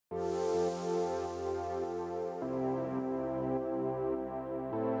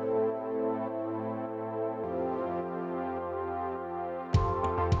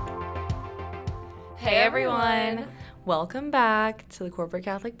Hey everyone! Welcome back to the Corporate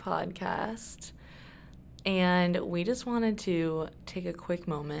Catholic Podcast. And we just wanted to take a quick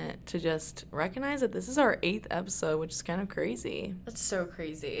moment to just recognize that this is our 8th episode, which is kind of crazy. That's so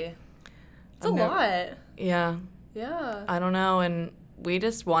crazy. It's a lot. Yeah. Yeah. I don't know. And we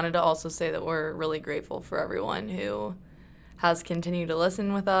just wanted to also say that we're really grateful for everyone who has continued to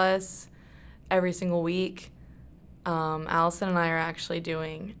listen with us every single week. Allison and I are actually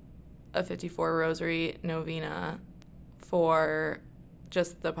doing a 54 Rosary Novena for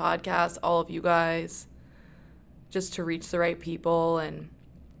just the podcast, all of you guys, just to reach the right people and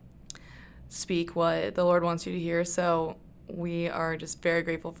speak what the Lord wants you to hear. So we are just very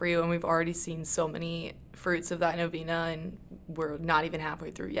grateful for you, and we've already seen so many fruits of that novena, and we're not even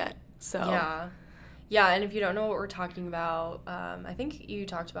halfway through yet. So yeah. And if you don't know what we're talking about, I think you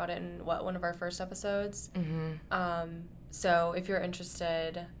talked about it in one of our first episodes. Mm-hmm. So if you're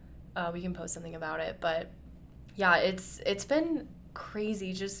interested, we can post something about it. But yeah, it's been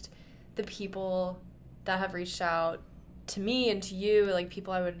crazy, just the people that have reached out to me and to you, like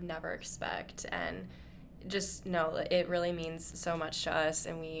people I would never expect. And just know it really means so much to us,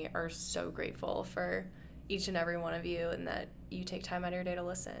 and we are so grateful for each and every one of you, and that you take time out of your day to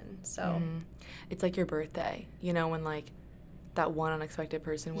listen. So It's like your birthday, you know, when like that one unexpected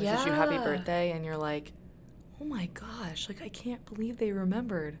person wishes you happy birthday, and you're like, oh my gosh, like I can't believe they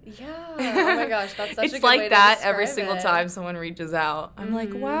remembered. Yeah. Oh my gosh, that's such a good like way to that describe every single it. time someone reaches out. I'm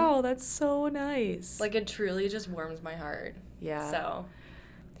like, wow, that's so nice. Like it truly just warms my heart. Yeah. So,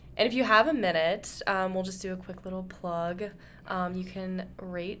 and if you have a minute, we'll just do a quick little plug. You can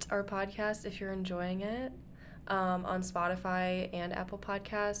rate our podcast if you're enjoying it on Spotify and Apple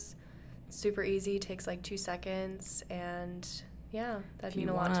Podcasts. Super easy, takes like 2 seconds, and yeah, that'd mean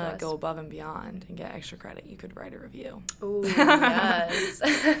a lot to us. If you want to go above and beyond and get extra credit, you could write a review. Ooh, yes.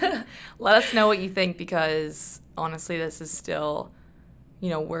 Let us know what you think, because honestly, this is still, you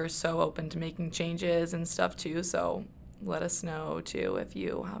know, we're so open to making changes and stuff too, so let us know too if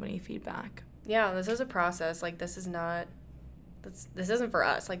you have any feedback. Yeah, this is a process. Like this isn't for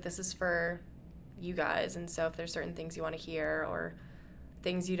us. Like this is for you guys. And so if there's certain things you want to hear or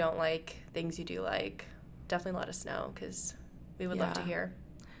things you don't like, things you do like, definitely let us know, because we would love to hear.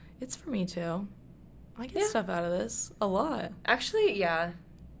 It's for me too. I get stuff out of this a lot. Actually, yeah,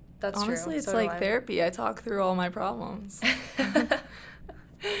 that's Honestly, true. Honestly, it's like therapy. I talk through all my problems.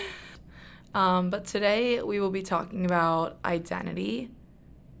 But today we will be talking about identity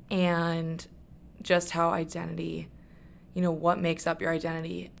and just how identity, you know, what makes up your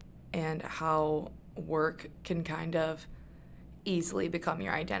identity, and how work can kind of easily become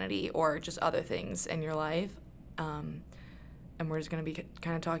your identity, or just other things in your life. And we're just going to be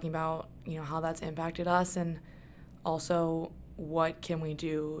kind of talking about, you know, how that's impacted us, and also what can we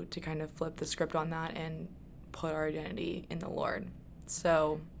do to kind of flip the script on that and put our identity in the Lord.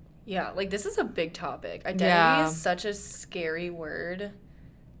 So yeah, like this is a big topic. Identity is such a scary word,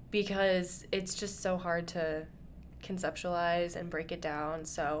 because it's just so hard to conceptualize and break it down.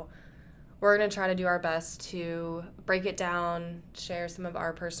 So we're going to try to do our best to break it down, share some of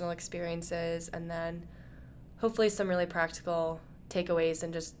our personal experiences, and then hopefully some really practical takeaways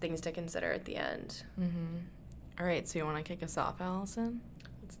and just things to consider at the end. Mm-hmm. All right, so you want to kick us off, Allison?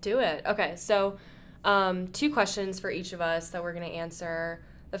 Let's do it. Okay, so 2 questions for each of us that we're going to answer.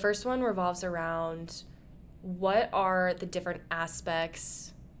 The first one revolves around, what are the different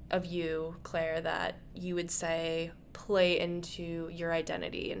aspects of you, Claire, that you would say play into your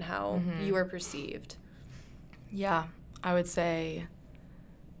identity and how you are perceived? Yeah, I would say,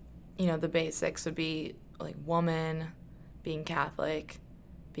 you know, the basics would be like woman, being Catholic,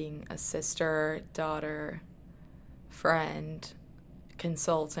 being a sister, daughter, friend,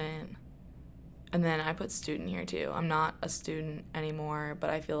 consultant, and then I put student here too. I'm not a student anymore,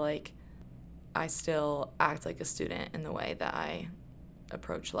 but I feel like I still act like a student in the way that I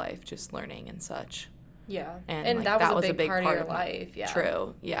approach life, just learning and such. Yeah, and like, that was a big part of your life. Yeah,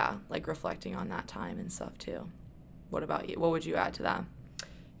 true. Yeah, like reflecting on that time and stuff too. What about you? What would you add to that?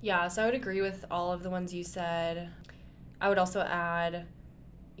 Yeah, so I would agree with all of the ones you said. I would also add,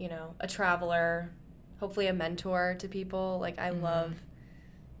 you know, a traveler, hopefully a mentor to people. Like I love,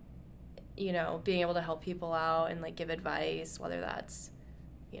 you know, being able to help people out and like give advice, whether that's,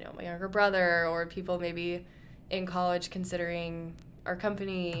 you know, my younger brother or people maybe in college considering our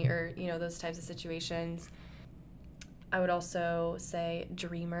company, or, you know, those types of situations. I would also say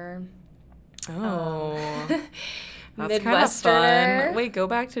dreamer. Oh, that's kind of Midwesterner. fun. Wait, go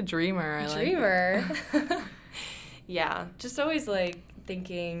back to dreamer. Dreamer. Yeah, just always like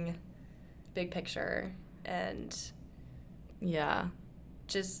thinking big picture and yeah,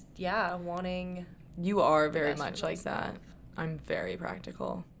 just wanting You are very best much for like that. myself. I'm very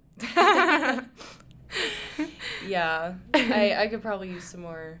practical. Yeah. I could probably use some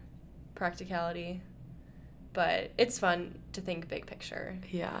more practicality. But it's fun to think big picture.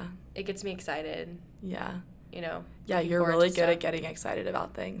 Yeah. It gets me excited. Yeah. You know. Yeah, looking you're forward really to good stuff. at getting excited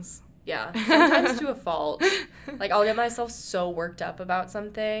about things. Yeah. Sometimes to a fault. Like, I'll get myself so worked up about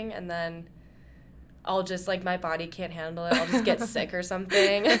something, and then I'll just, like, my body can't handle it. I'll just get sick or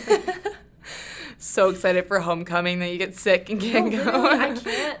something. So excited for homecoming that you get sick and can't go.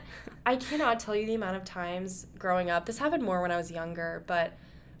 Literally, I cannot tell you the amount of times growing up. This happened more when I was younger, but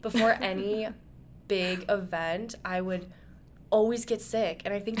before any big event, I would always get sick.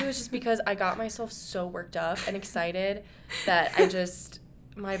 And I think it was just because I got myself so worked up and excited that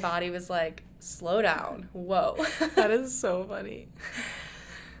my body was like, slow down. Whoa. That is so funny.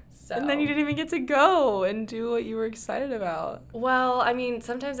 So. And then you didn't even get to go and do what you were excited about. Well, I mean,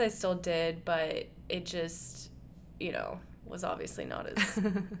 sometimes I still did, but it just, was obviously not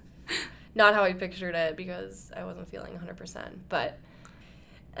how I pictured it because I wasn't feeling 100%. But,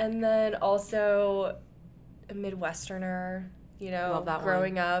 and then also a Midwesterner, Love that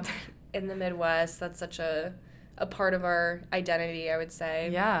growing one. up in the Midwest, that's such a part of our identity, I would say.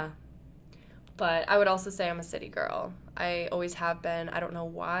 Yeah. But I would also say I'm a city girl. I always have been. I don't know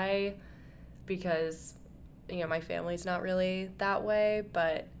why, because, my family's not really that way,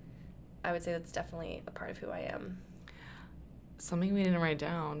 but I would say that's definitely a part of who I am. Something we didn't write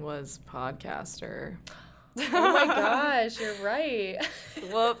down was podcaster. Oh my gosh, you're right.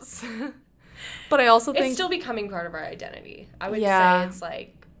 Whoops. But I also think... It's still becoming part of our identity. I would Yeah. say it's,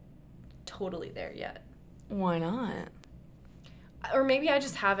 like, totally there yet. Why not? Or maybe I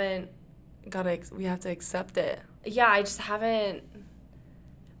just haven't... We have to accept it. Yeah, I just haven't...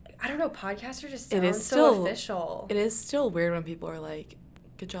 I don't know, podcaster just sounds is so still- official. It is still weird when people are like,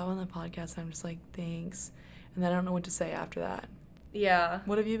 good job on the podcast. I'm just like, thanks. And then I don't know what to say after that. Yeah.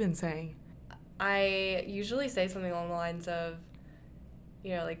 What have you been saying? I usually say something along the lines of,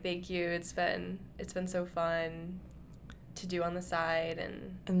 like, thank you, it's been so fun to do on the side,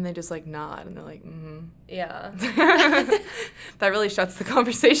 And they just like nod and they're like, yeah. That really shuts the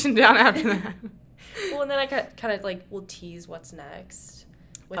conversation down after that. Well, and then I kind of, like, will tease what's next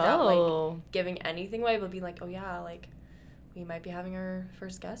without, like, giving anything away, but be like, oh, yeah, like, we might be having our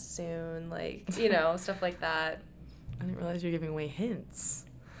first guest soon, like, stuff like that. I didn't realize you're giving away hints.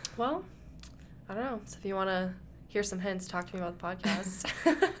 Well, I don't know. So if you want to hear some hints, talk to me about the podcast.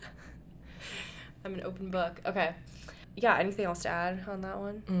 I'm an open book. Okay. Yeah, anything else to add on that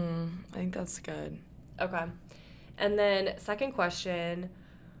one? I think that's good. Okay. And then second question,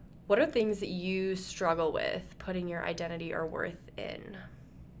 what are things that you struggle with putting your identity or worth in?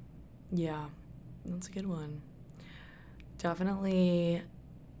 Yeah, that's a good one. Definitely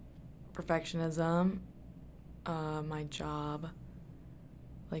perfectionism, my job,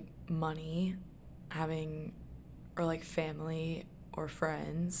 like money, or like family or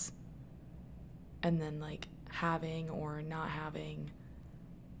friends, and then like having or not having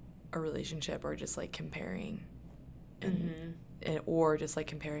a relationship, or just like comparing or just like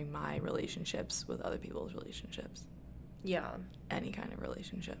comparing my relationships with other people's relationships. Yeah. Any kind of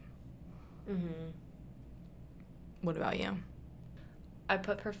relationship. Mm-hmm. What about you? I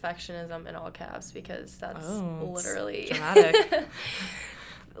put perfectionism in all caps because that's it's literally dramatic.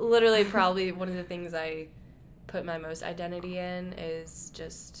 literally probably one of the things I put my most identity in is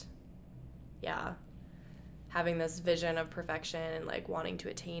just, having this vision of perfection and, like, wanting to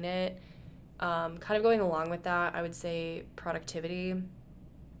attain it. Kind of going along with that, I would say productivity.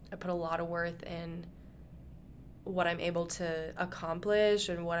 I put a lot of worth in what I'm able to accomplish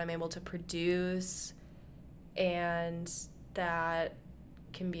and what I'm able to produce, and that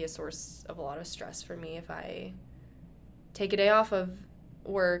can be a source of a lot of stress for me if I take a day off of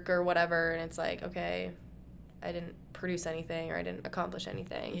work or whatever and it's like, okay, I didn't produce anything or I didn't accomplish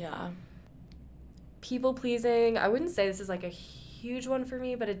anything. Yeah. People pleasing, I wouldn't say this is like a huge one for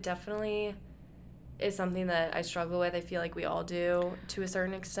me, but it definitely is something that I struggle with. I feel like we all do to a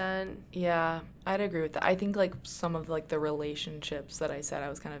certain extent. Yeah, I'd agree with that. I think, like, some of, like, the relationships that I said I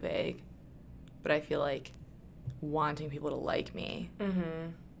was kind of vague, but I feel like wanting people to like me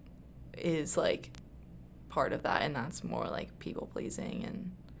is, like, part of that, and that's more, like, people-pleasing,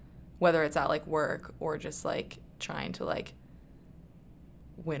 and whether it's at, like, work or just, like, trying to, like,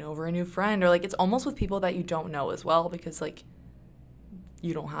 win over a new friend, or, like, it's almost with people that you don't know as well, because, like,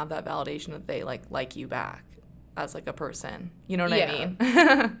 you don't have that validation that they, like you back as, like, a person. You know what I mean?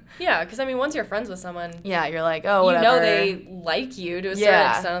 Yeah, because, I mean, once you're friends with someone, yeah, you're like, oh, whatever. You know they like you to a certain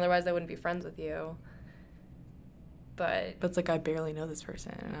extent, otherwise they wouldn't be friends with you. But it's like I barely know this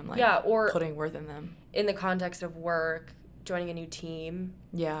person, and I'm like or putting worth in them. In the context of work, joining a new team.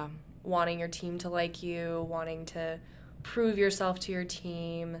 Yeah. Wanting your team to like you, wanting to prove yourself to your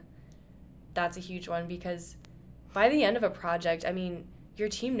team. That's a huge one because by the end of a project, I mean, your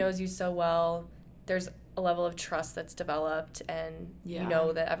team knows you so well. There's a level of trust that's developed, and you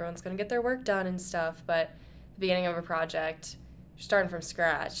know that everyone's going to get their work done and stuff. But at the beginning of a project, you're starting from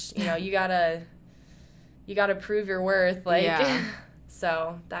scratch. You know, you gotta prove your worth.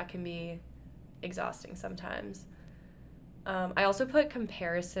 So that can be exhausting sometimes. I also put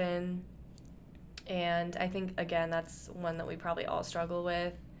comparison, and I think, again, that's one that we probably all struggle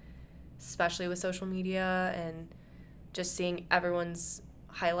with, especially with social media and just seeing everyone's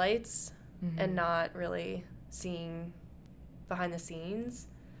highlights and not really seeing behind the scenes.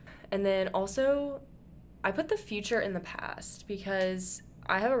 And then also, I put the future in the past because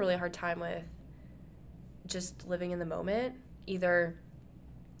I have a really hard time with just living in the moment. Either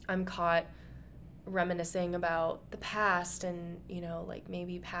I'm caught reminiscing about the past and, like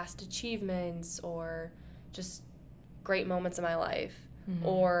maybe past achievements or just great moments in my life.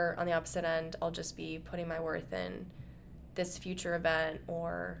 Or on the opposite end, I'll just be putting my worth in this future event,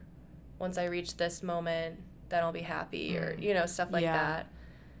 or once I reach this moment, then I'll be happy, or, stuff like that.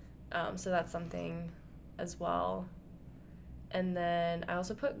 So that's something as well. And then I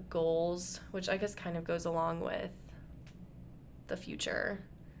also put goals, which I guess kind of goes along with the future.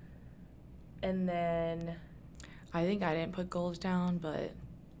 And then I think I didn't put goals down, but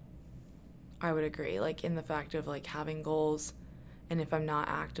I would agree, like, in the fact of, like, having goals, and if I'm not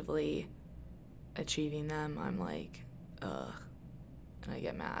actively achieving them, I'm like, ugh, and I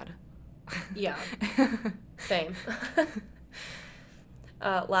get mad. Yeah. Same.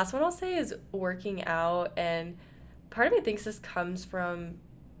 Last one I'll say is working out, and part of me thinks this comes from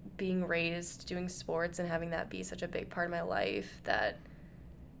being raised doing sports and having that be such a big part of my life that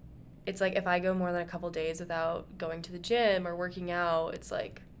it's like if I go more than a couple days without going to the gym or working out, it's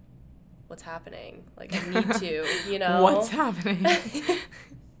like, what's happening? Like, I need to, What's happening?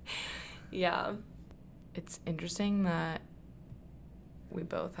 Yeah. It's interesting that we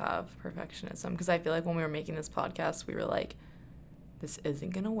both have perfectionism, because I feel like when we were making this podcast, we were like, this isn't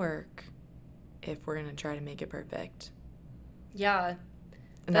going to work if we're going to try to make it perfect. Yeah.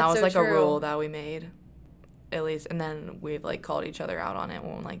 And that was like a rule that we made, at least. And then we've like called each other out on it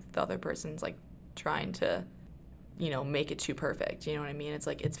when like the other person's like trying to, make it too perfect. You know what I mean? It's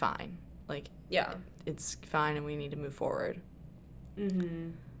like, it's fine. Like, yeah, it's fine and we need to move forward.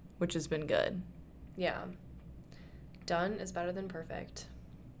 Which has been good. Yeah. Done is better than perfect.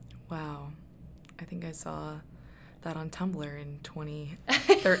 Wow. I think I saw that on Tumblr in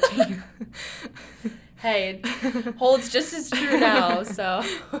 2013. Hey, it holds just as true now, so.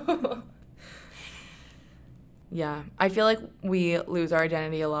 Yeah, I feel like we lose our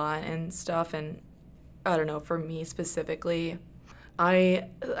identity a lot and stuff, and I don't know, for me specifically, I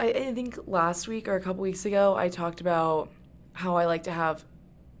think last week or a couple weeks ago, I talked about how I like to have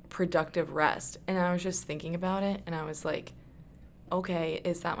productive rest, and I was just thinking about it, and I was like, okay,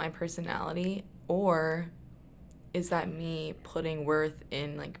 is that my personality, or is that me putting worth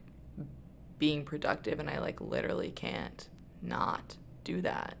in, like, being productive, and I, like, literally can't not do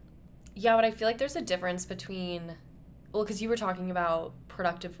that? Yeah, but I feel like there's a difference between, well, because you were talking about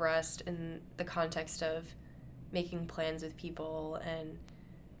productive rest in the context of making plans with people and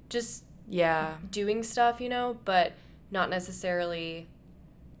just doing stuff, but not necessarily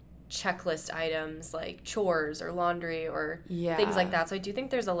checklist items like chores or laundry or things like that. So I do think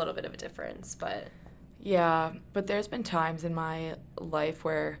there's a little bit of a difference, but... Yeah, but there's been times in my life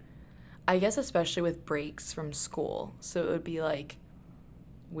where, I guess especially with breaks from school, so it would be like,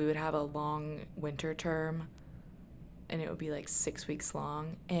 we would have a long winter term, and it would be like 6 weeks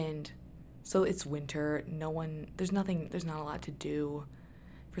long, and so it's winter, there's not a lot to do.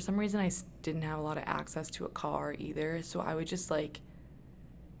 For some reason, I didn't have a lot of access to a car either, so I would just like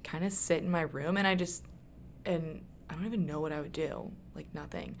kind of sit in my room, and I don't even know what I would do, like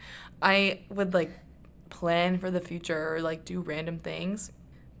nothing. I would like plan for the future or like do random things,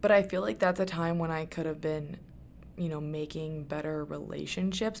 but I feel like that's a time when I could have been, making better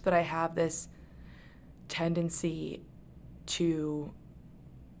relationships, but I have this tendency to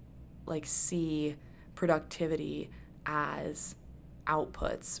like see productivity as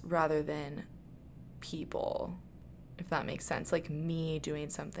outputs rather than people, if that makes sense. Like me doing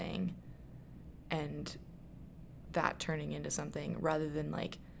something and that turning into something rather than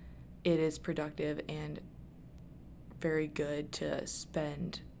like it is productive and very good to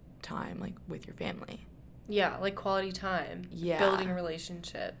spend time like with your family. Yeah, like quality time. Yeah. Building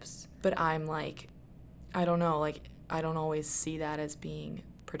relationships. But I'm like, I don't know, like I don't always see that as being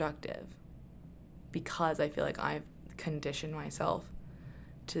productive because I feel like I've conditioned myself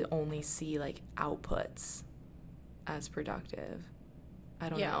to only see, like, outputs as productive. I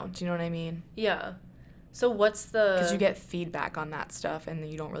don't know. Do you know what I mean? Yeah. So what's the... Because you get feedback on that stuff, and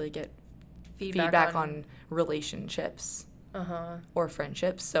you don't really get feedback on relationships or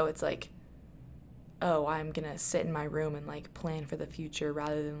friendships. So it's like, oh, I'm going to sit in my room and, like, plan for the future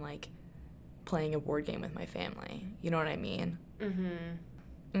rather than, like, playing a board game with my family. You know what I mean? Mm-hmm.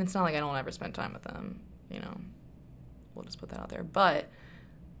 And it's not like I don't ever spend time with them, you know. We'll just put that out there. But,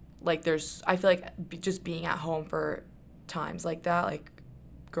 like, I feel like just being at home for times like that, like,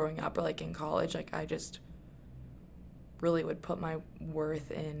 growing up or, like, in college, like, I just really would put my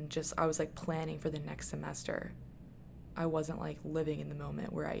worth in I was, like, planning for the next semester. I wasn't, like, living in the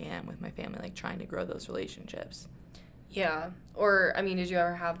moment where I am with my family, like, trying to grow those relationships. Yeah. Or, I mean, did you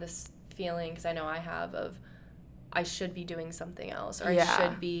ever have this feeling, because I know I have, of I should be doing something else, or I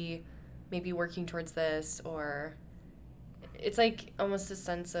should be maybe working towards this, or it's, like, almost a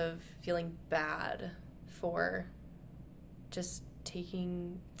sense of feeling bad for just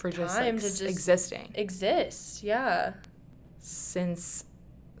taking time to just existing. Exist, yeah. Since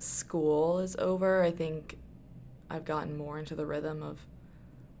school is over, I think I've gotten more into the rhythm of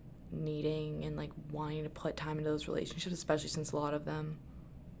needing and, like, wanting to put time into those relationships, especially since a lot of them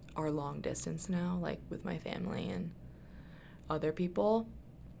are long distance now, like with my family and other people.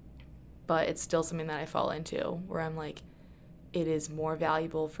 But it's still something that I fall into where I'm like, it is more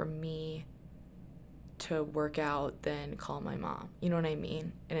valuable for me to work out than call my mom. You know what I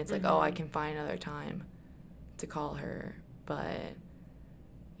mean? And it's like, oh, I can find another time to call her, but,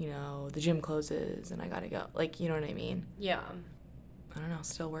 you know, the gym closes and I gotta go. Like, you know what I mean? Yeah. I don't know,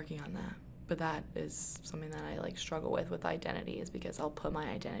 still working on that. But that is something that I, like, struggle with identity, is because I'll put my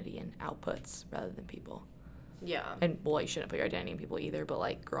identity in outputs rather than people. Yeah. And, well, you shouldn't put your identity in people either, but,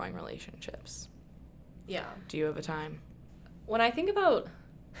 like, growing relationships. Yeah. Do you have a time? When I think about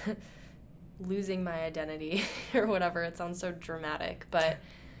losing my identity or whatever, it sounds so dramatic, but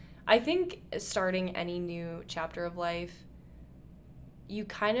I think starting any new chapter of life, you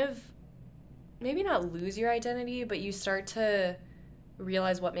kind of maybe not lose your identity, but you start to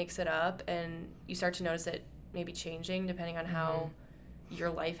realize what makes it up, and you start to notice it maybe changing depending on how your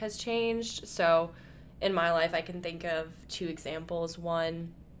life has changed. So in my life, I can think of 2 examples.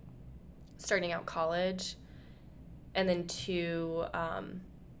 1, starting out college, and then 2,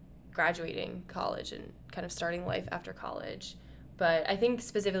 graduating college and kind of starting life after college. But I think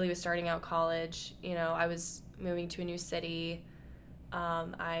specifically with starting out college, you know, I was moving to a new city.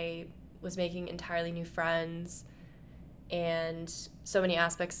 I was making entirely new friends, and so many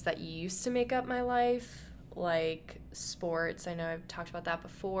aspects that used to make up my life, like sports. I know I've talked about that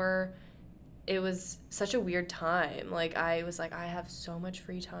before. It was such a weird time. Like, I was like, I have so much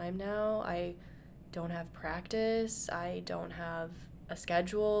free time now. I don't have practice. I don't have a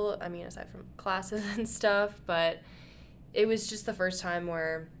schedule. I mean, aside from classes and stuff, but it was just the first time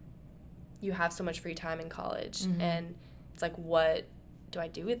where you have so much free time in college, and it's like, what do I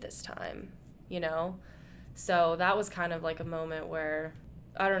do with this time, you know? So that was kind of like a moment where,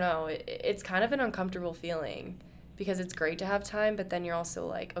 I don't know, it's kind of an uncomfortable feeling, because it's great to have time, but then you're also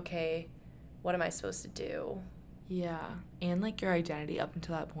like, okay, what am I supposed to do? Yeah. And, like, your identity up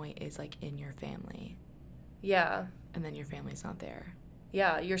until that point is, like, in your family. Yeah. And then your family's not there.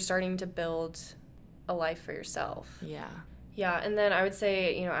 Yeah, you're starting to build a life for yourself. Yeah. Yeah, and then I would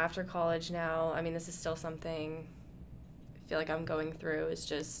say, you know, after college now, I mean, this is still something I feel like I'm going through, is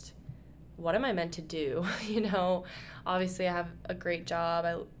just, what am I meant to do? You know, obviously I have a great job.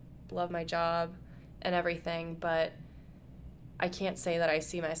 I love my job and everything, but I can't say that I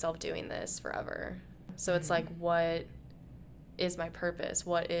see myself doing this forever. So it's like, what is my purpose?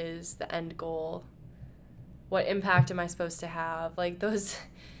 What is the end goal? What impact am I supposed to have? Like, those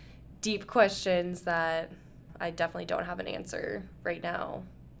deep questions that I definitely don't have an answer right now,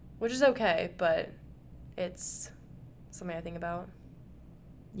 which is okay, but it's something I think about.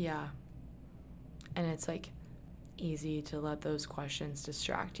 Yeah. And it's, like, easy to let those questions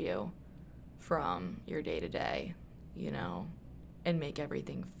distract you from your day-to-day, you know, and make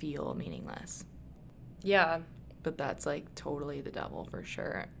everything feel meaningless. Yeah. But that's, like, totally the devil for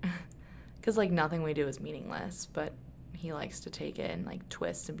sure. Because, like, nothing we do is meaningless, but he likes to take it and, like,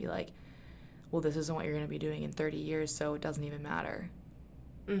 twist and be like, well, this isn't what you're going to be doing in 30 years, so it doesn't even matter.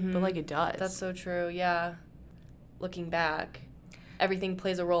 But, like, it does. That's so true, yeah. Looking back, everything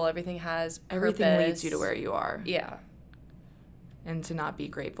plays a role. Everything has purpose. Everything leads you to where you are. Yeah. And to not be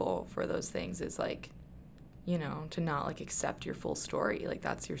grateful for those things is, like, you know, to not, like, accept your full story. Like,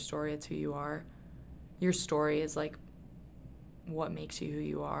 that's your story. It's who you are. your story is like what makes you who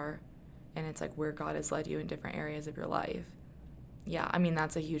you are, and it's like where God has led you in different areas of your life. Yeah, I mean,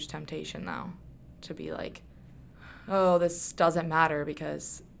 that's a huge temptation, though, to be like, oh, this doesn't matter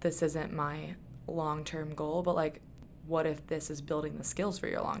because this isn't my long-term goal. But, like, what if this is building the skills for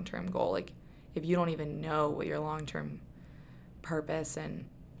your long-term goal? Like, if you don't even know what your long-term purpose and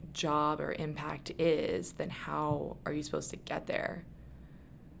job or impact is, then how are you supposed to get there?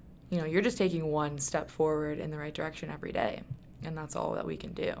 You know, you're just taking one step forward in the right direction every day, and that's all that we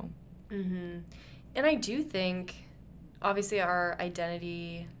can do. Mm-hmm. And I do think, obviously, our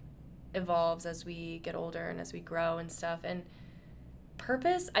identity evolves as we get older and as we grow and stuff. And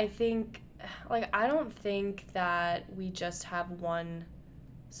purpose, I think, like, I don't think that we just have one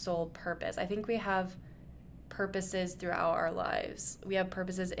sole purpose. I think we have purposes throughout our lives. We have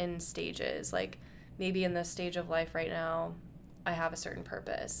purposes in stages. Like, maybe in this stage of life right now, I have a certain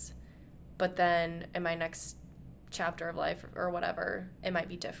purpose. But then in my next chapter of life or whatever, it might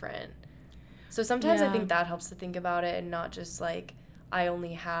be different. So sometimes I think that helps to think about it and not just like I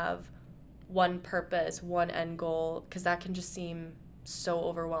only have one purpose, one end goal, because that can just seem so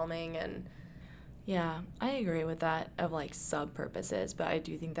overwhelming. And yeah, I agree with that of like sub purposes, but I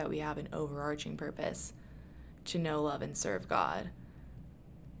do think that we have an overarching purpose to know, love, and serve God.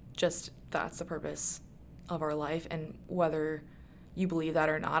 Just that's the purpose of our life, and whether you believe that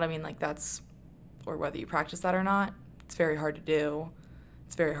or not, I mean, like that's, or whether you practice that or not, it's very hard to do.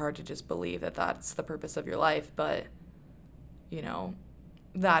 It's very hard to just believe that that's the purpose of your life, but, you know,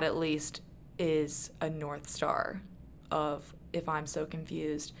 that at least is a North Star of if I'm so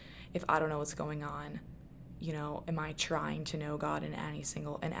confused, if I don't know what's going on, you know, am I trying to know God in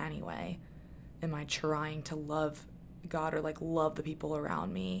any way? Am I trying to love God or like love the people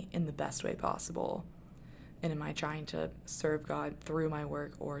around me in the best way possible? And am I trying to serve God through my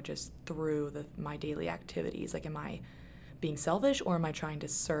work or just through my daily activities? Like, am I being selfish or am I trying to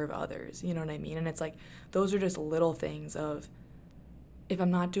serve others? You know what I mean? And it's like, those are just little things of, if I'm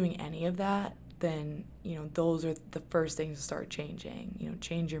not doing any of that, then, you know, those are the first things to start changing. You know,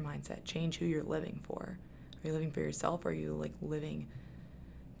 change your mindset, change who you're living for. Are you living for yourself? Or are you like living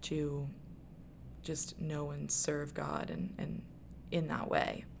to just know and serve God and in that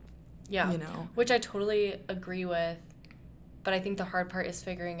way? Yeah, you know, which I totally agree with, but I think the hard part is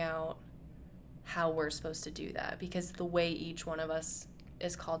figuring out how we're supposed to do that, because the way each one of us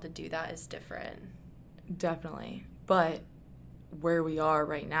is called to do that is different. Definitely. But where we are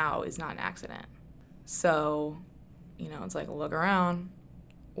right now is not an accident. So, you know, it's like, look around.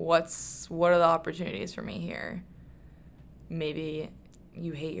 What are the opportunities for me here? Maybe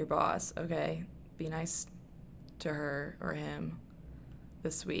you hate your boss. Okay, be nice to her or him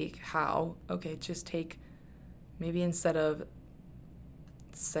this week. How? Okay, just take, maybe instead of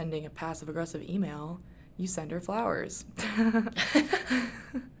sending a passive-aggressive email, you send her flowers.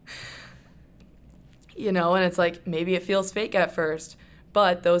 You know, and it's like, maybe it feels fake at first,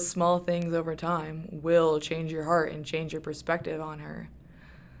 but those small things over time will change your heart and change your perspective on her.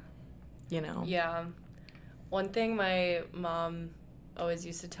 You know? Yeah. One thing my mom always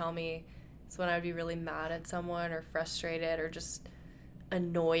used to tell me is when I would be really mad at someone or frustrated or just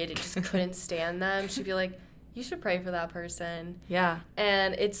annoyed and just couldn't stand them, she'd be like, you should pray for that person. Yeah.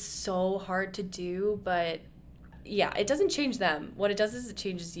 And it's so hard to do, but yeah, it doesn't change them. What it does is it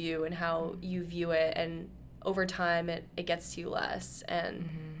changes you and how you view it, and over time it gets to you less, and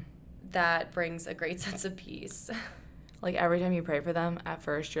that brings a great sense of peace. Like, every time you pray for them, at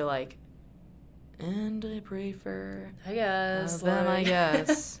first you're like, and I pray for I guess. them, I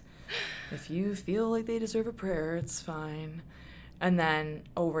guess. If you feel like they deserve a prayer, it's fine. And then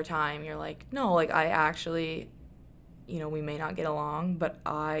over time, you're like, no, like, I actually, you know, we may not get along, but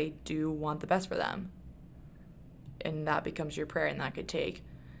I do want the best for them. And that becomes your prayer, and that could take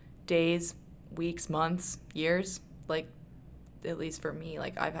days, weeks, months, years. Like, at least for me,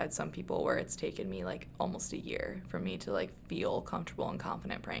 like, I've had some people where it's taken me, like, almost a year for me to, like, feel comfortable and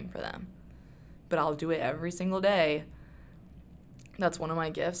confident praying for them. But I'll do it every single day. That's one of my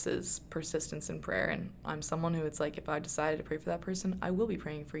gifts, is persistence in prayer. And I'm someone who, it's like, if I decided to pray for that person, I will be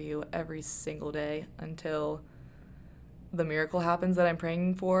praying for you every single day until the miracle happens that I'm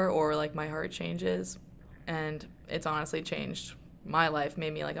praying for, or, like, my heart changes. And it's honestly changed my life,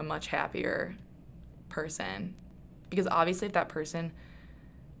 made me, like, a much happier person. Because obviously if that person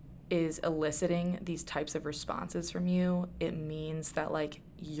is eliciting these types of responses from you, it means that, like,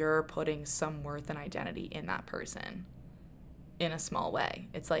 you're putting some worth and identity in that person in a small way.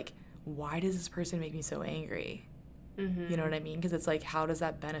 It's like, why does this person make me so angry? You know what I mean? Because it's like, how does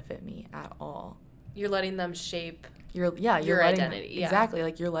that benefit me at all? You're letting them shape Your your letting identity. them, exactly,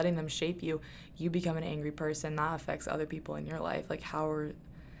 like you're letting them shape you. You become an angry person, that affects other people in your life. Like how are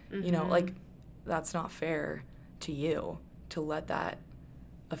you know, like that's not fair to you to let that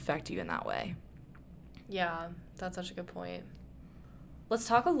affect you in that way. Yeah, that's such a good point. Let's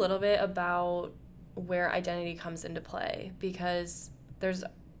talk a little bit about where identity comes into play, because there's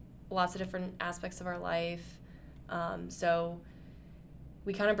lots of different aspects of our life. So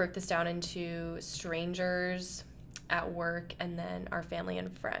we kind of broke this down into strangers, at work, and then our family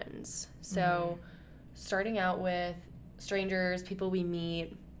and friends. So starting out with strangers, people we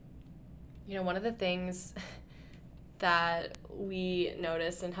meet, you know, one of the things that we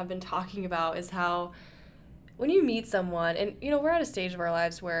notice and have been talking about is how when you meet someone, and, you know, we're at a stage of our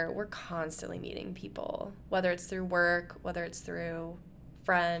lives where we're constantly meeting people, whether it's through work, whether it's through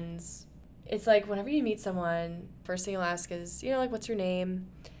friends. It's like whenever you meet someone, first thing you'll ask is, you know, like, what's your name?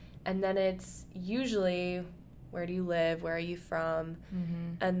 And then it's usually, where do you live? Where are you from?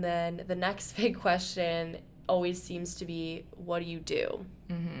 And then the next big question always seems to be, what do you do?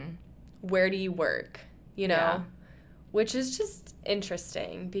 Where do you work? You know? Yeah. Which is just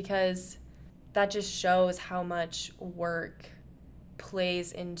interesting, because that just shows how much work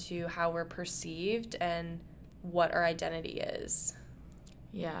plays into how we're perceived and what our identity is.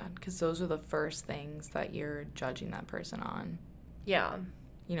 Yeah, because those are the first things that you're judging that person on. Yeah.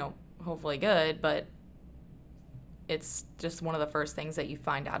 You know, hopefully good, but it's just one of the first things that you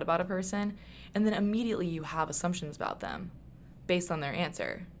find out about a person. And then immediately you have assumptions about them based on their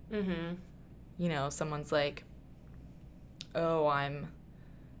answer. You know, someone's like, oh, I'm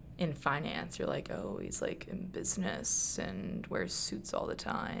in finance. You're like, oh, he's like in business and wears suits all the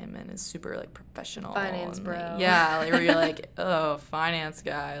time and is super like professional. Finance and, bro. Like, yeah, like, where you're like, oh, finance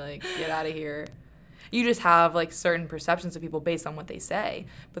guy, like get out of here. You just have like certain perceptions of people based on what they say,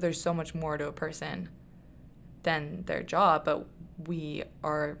 but there's so much more to a person than their job. But we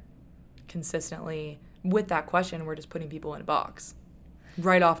are consistently, with that question, we're just putting people in a box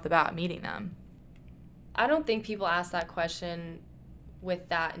right off the bat, meeting them. I don't think people ask that question with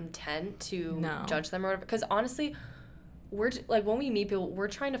that intent to judge them or whatever. Because honestly, we're like, when we meet people, we're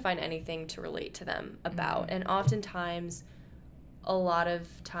trying to find anything to relate to them about. And oftentimes, a lot of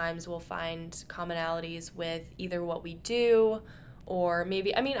times we'll find commonalities with either what we do, or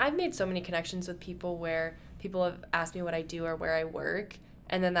maybe, I mean, I've made so many connections with people where people have asked me what I do or where I work,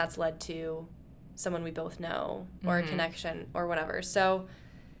 and then that's led to someone we both know or a connection or whatever. So,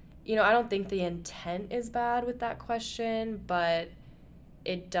 you know, I don't think the intent is bad with that question, but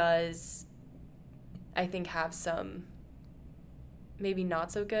it does, I think, have some maybe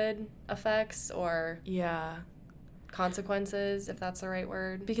not so good effects or consequences, if that's the right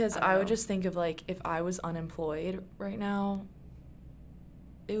word. Because I would just think of, like, if I was unemployed right now,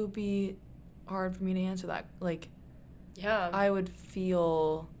 it would be hard for me to answer that. Like, I would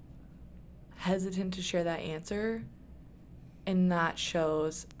feel hesitant to share that answer, and that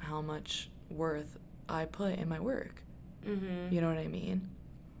shows how much worth I put in my work. You know what I mean?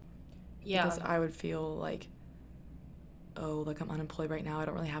 Yeah. Because I would feel like, oh, like I'm unemployed right now, I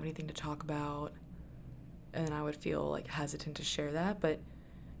don't really have anything to talk about. And then I would feel like hesitant to share that. But,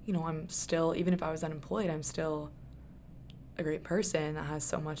 you know, I'm still, even if I was unemployed, I'm still a great person that has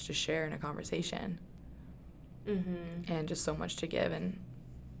so much to share in a conversation. And just so much to give in,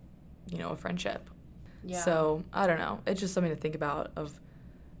 you know, a friendship. Yeah. So, I don't know. It's just something to think about of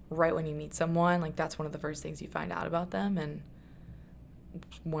right when you meet someone, like that's one of the first things you find out about them, and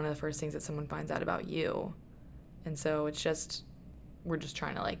one of the first things that someone finds out about you. And so it's just, we're just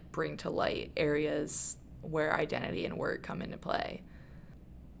trying to like bring to light areas where identity and work come into play.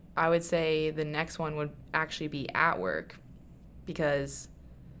 I would say the next one would actually be at work, because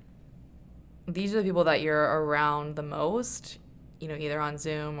these are the people that you're around the most, you know, either on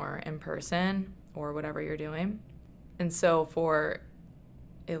Zoom or in person or whatever you're doing. And so for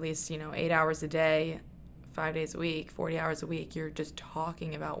at least, you know, 8 hours a day, 5 days a week, 40 hours a week, you're just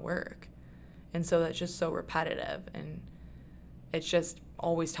talking about work. And so that's just so repetitive, and it's just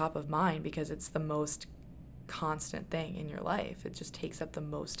always top of mind because it's the most constant thing in your life. It just takes up the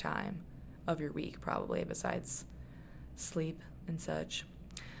most time of your week, probably, besides sleep and such.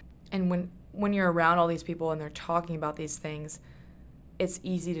 And when you're around all these people and they're talking about these things, it's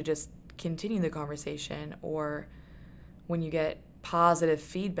easy to just continue the conversation, or when you get positive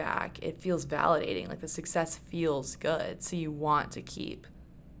feedback, it feels validating, like the success feels good, so you want to keep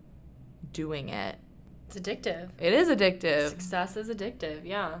doing it. It's addictive. It is addictive. Success is addictive,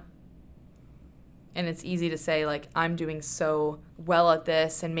 yeah. And it's easy to say, like, I'm doing so well at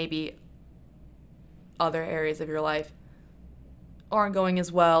this, and maybe other areas of your life aren't going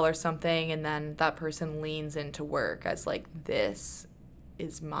as well or something, and then that person leans into work as like, this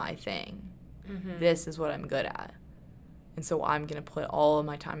is my thing. Mm-hmm. This is what I'm good at. And so I'm going to put all of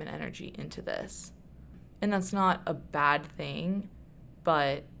my time and energy into this. And that's not a bad thing,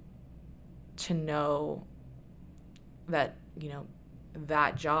 but to know that, you know,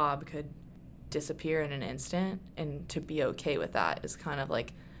 that job could disappear in an instant, and to be okay with that is kind of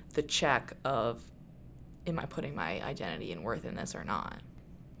like the check of, am I putting my identity and worth in this or not?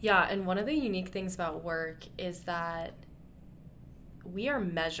 Yeah, and one of the unique things about work is that we are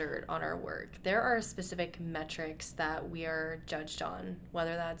measured on our work. There are specific metrics that we are judged on,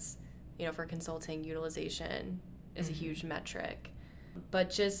 whether that's, you know, for consulting, utilization is a huge metric. But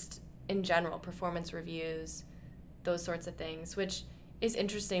just in general, performance reviews, those sorts of things, which is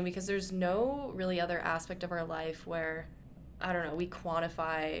interesting because there's no really other aspect of our life where, I don't know, we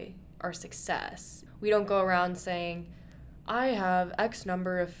quantify our success. We don't go around saying, I have X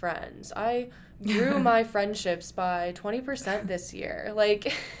number of friends. I grew my friendships by 20% this year.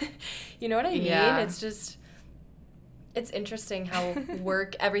 Like, you know what I mean? Yeah. It's just, it's interesting how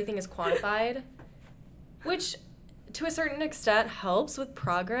work, everything is quantified, which to a certain extent helps with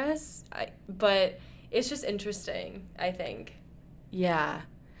progress. But it's just interesting, I think. Yeah.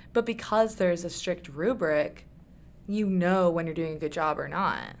 But because there's a strict rubric, you know when you're doing a good job or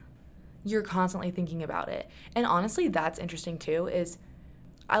not. You're constantly thinking about it. And honestly, that's interesting too, is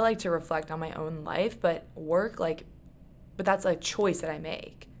I like to reflect on my own life, but but that's a choice that I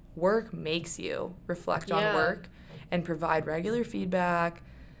make. Work makes you reflect on work and provide regular feedback.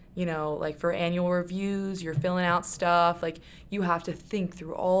 You know, like for annual reviews, you're filling out stuff. Like, you have to think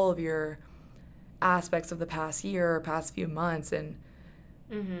through all of your aspects of the past year or past few months, and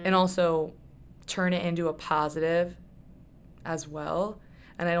also turn it into a positive as well.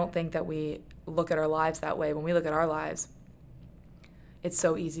 And I don't think that we look at our lives that way. When we look at our lives, it's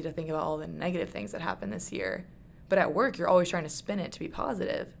so easy to think about all the negative things that happened this year. But at work, you're always trying to spin it to be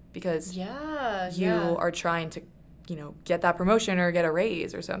positive because you are trying to, you know, get that promotion or get a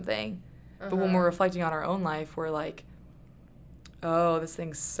raise or something. But when we're reflecting on our own life, we're like, oh, this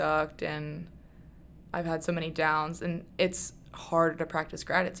thing sucked and I've had so many downs. And it's harder to practice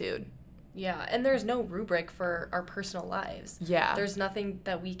gratitude. Yeah, and there's no rubric for our personal lives. Yeah. There's nothing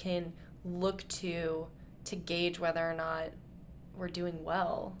that we can look to gauge whether or not we're doing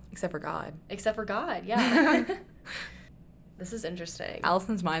well. Except for God. Except for God, yeah. This is interesting.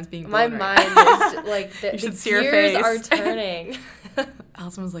 Allison's mind's being My blown mind is like, the gears are turning.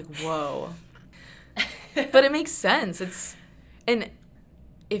 Allison was like, whoa. But it makes sense. And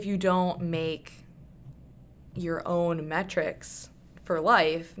if you don't make your own metrics for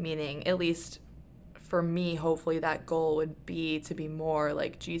life, meaning, at least for me, hopefully that goal would be to be more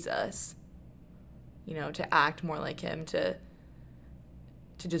like Jesus, you know, to act more like him, to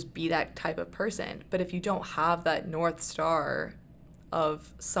just be that type of person. But if you don't have that North Star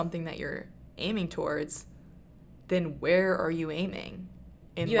of something that you're aiming towards, then where are you aiming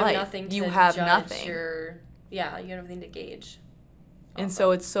in life? You have nothing to judge nothing. You have nothing to gauge. And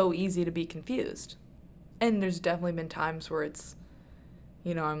so it's so easy to be confused. And there's definitely been times where it's,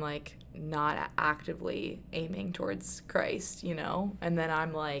 you know, I'm like not actively aiming towards Christ, you know? And then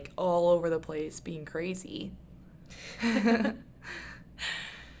I'm like all over the place being crazy.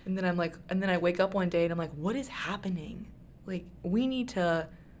 And then I wake up one day and I'm like, what is happening? Like, we need to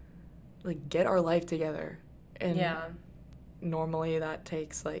like get our life together. And normally that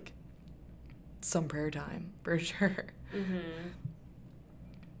takes like some prayer time for sure.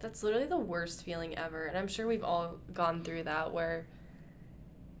 That's literally the worst feeling ever. And I'm sure we've all gone through that, where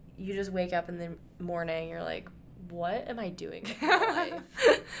you just wake up in the morning, you're like, what am I doing with my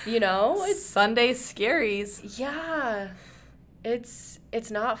life? You know? It's Sunday scaries. Yeah. It's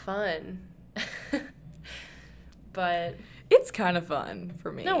not fun. But it's kind of fun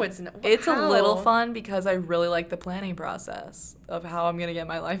for me. No, it's not. It's a little fun because I really like the planning process of how I'm going to get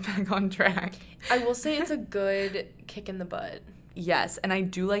my life back on track. I will say it's a good kick in the butt. Yes, and I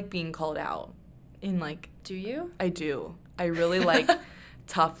do like being called out. Do you? I do. I really like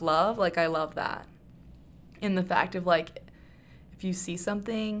tough love. Like, I love that. In the fact of, like, if you see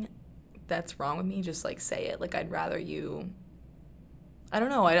something that's wrong with me, just, like, say it. Like, I'd rather you... I don't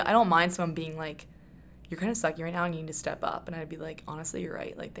know. I don't mind someone being like, you're kind of sucky right now and you need to step up. And I'd be like, honestly, you're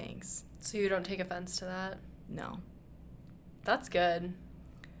right. Like, thanks. So you don't take offense to that? No. That's good.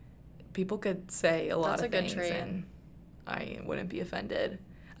 People could say a lot of things. That's a good trait. And I wouldn't be offended.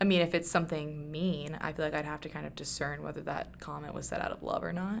 I mean, if it's something mean, I feel like I'd have to kind of discern whether that comment was said out of love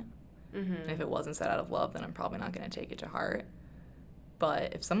or not. And if it wasn't said out of love, then I'm probably not going to take it to heart.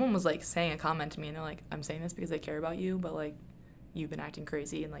 But if someone was, like, saying a comment to me and they're like, I'm saying this because I care about you, but, like, you've been acting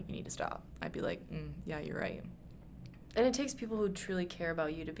crazy and, like, you need to stop. I'd be like, yeah, you're right. And it takes people who truly care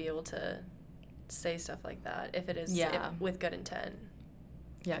about you to be able to say stuff like that, if it is with good intent.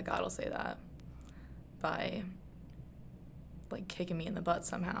 Yeah, God will say that by, like, kicking me in the butt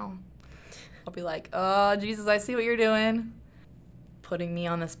somehow. I'll be like, oh, Jesus, I see what you're doing. Putting me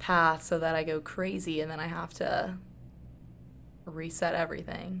on this path so that I go crazy and then I have to reset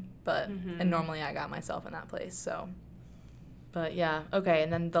everything. But, and normally I got myself in that place, so. But, yeah, okay,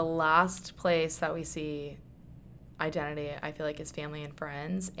 and then the last place that we see identity, I feel like, is family and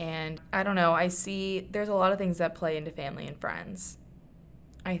friends. And I don't know, I see there's a lot of things that play into family and friends.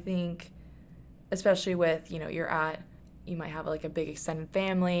 I think, especially with, you know, you might have, like, a big extended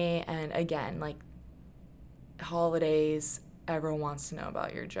family, and again, like, holidays, everyone wants to know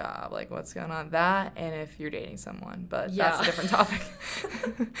about your job, like, what's going on, that, and if you're dating someone, but that's a different topic.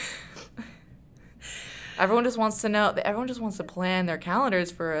 Everyone just wants to know, everyone just wants to plan their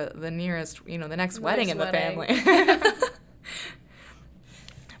calendars for the nearest, you know, the next wedding in the family.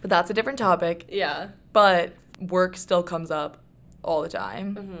 But that's a different topic. Yeah. But work still comes up all the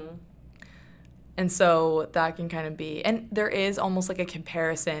time. Mm-hmm. And so that can kind of be, and there is almost like a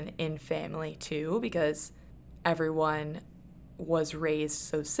comparison in family too, because everyone was raised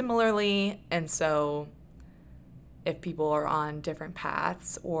so similarly. And so if people are on different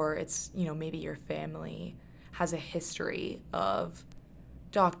paths, or it's, you know, maybe your family has a history of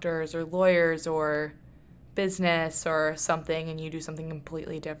doctors or lawyers or business or something, and you do something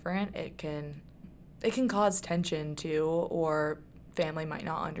completely different, it can cause tension too, or family might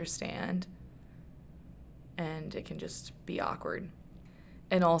not understand, and it can just be awkward.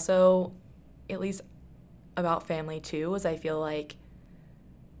 And also, at least about family too, is I feel like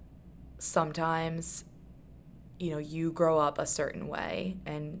sometimes, you know, you grow up a certain way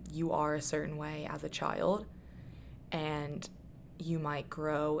and you are a certain way as a child, and you might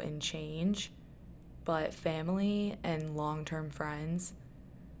grow and change, but family and long-term friends,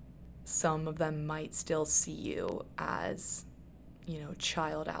 some of them might still see you as, you know,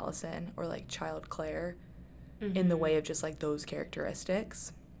 child Allison or, like, child Claire, in the way of just, like, those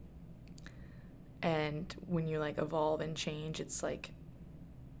characteristics. And when you, like, evolve and change, it's like,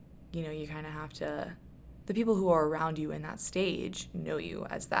 you know, you kind of have to, the people who are around you in that stage know you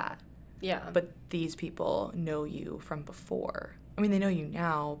as that. Yeah. But these people know you from before. I mean, they know you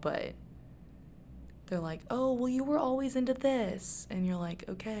now, but they're like, oh, well, you were always into this. And you're like,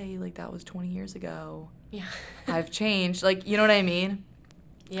 okay, like, that was 20 years ago. Yeah. I've changed. Like, you know what I mean?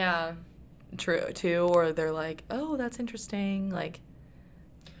 Yeah. True, too. Or they're like, oh, that's interesting. Like,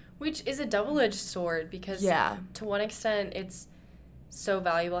 which is a double-edged sword, because to one extent it's so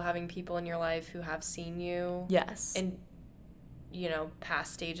valuable having people in your life who have seen you in, you know,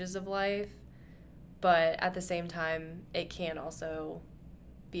 past stages of life, but at the same time it can also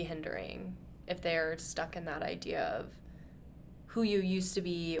be hindering if they're stuck in that idea of who you used to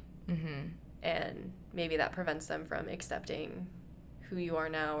be, and maybe that prevents them from accepting who you are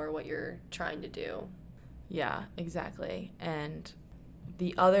now or what you're trying to do. Yeah, exactly. And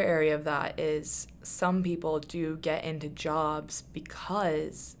the other area of that is some people do get into jobs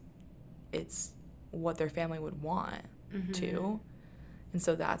because it's what their family would want too. And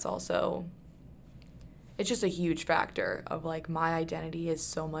so that's also, it's just a huge factor of, like, my identity is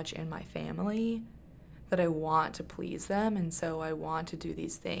so much in my family that I want to please them, and so I want to do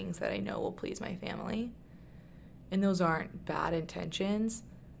these things that I know will please my family. And those aren't bad intentions,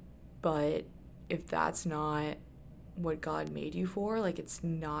 but if that's not what God made you for, like, it's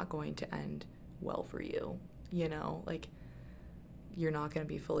not going to end well for you, you know? Like, you're not going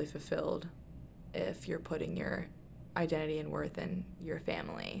to be fully fulfilled if you're putting your identity and worth in your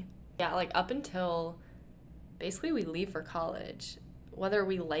family. Yeah, like, up until basically we leave for college, whether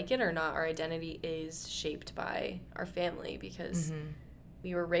we like it or not, our identity is shaped by our family, because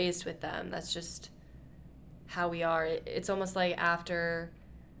we were raised with them. That's just how we are. It's almost like after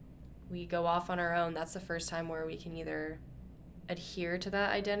we go off on our own, that's the first time where we can either adhere to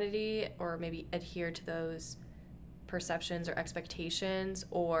that identity or maybe adhere to those perceptions or expectations,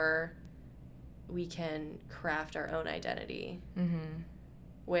 or we can craft our own identity,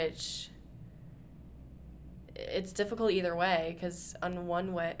 which it's difficult either way, because on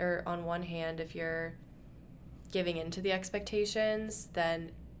one hand, if you're giving into the expectations,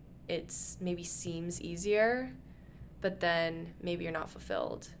 then it's maybe seems easier, but then maybe you're not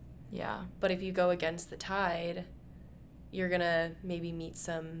fulfilled. Yeah. But if you go against the tide, you're gonna maybe meet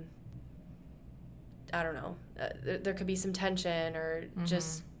some, I don't know, there could be some tension or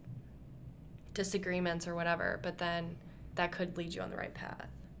just disagreements or whatever, but then that could lead you on the right path.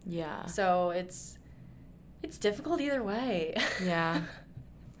 Yeah. So it's, It's difficult either way. Yeah.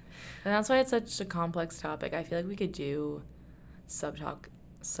 And that's why it's such a complex topic. I feel like we could do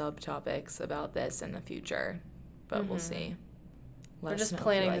subtopics about this in the future, but we'll see. We're just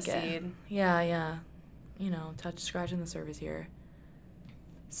planting the seed. Yeah. Scratching the surface here.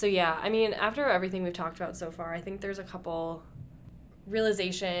 So yeah, I mean, after everything we've talked about so far, I think there's a couple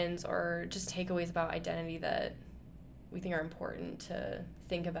realizations or just takeaways about identity that we think are important to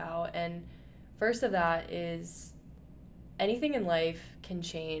think about. And first of that is anything in life can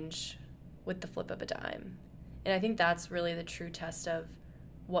change with the flip of a dime. And I think that's really the true test of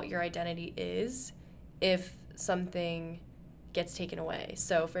what your identity is if something gets taken away.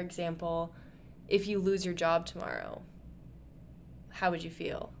 So, for example, if you lose your job tomorrow, how would you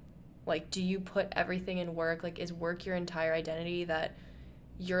feel? Like, do you put everything in work? Like, is work your entire identity that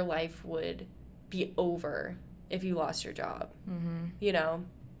your life would be over if you lost your job? Mm-hmm. You know?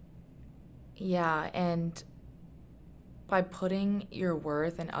 Yeah, and by putting your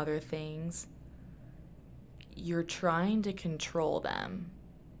worth in other things, you're trying to control them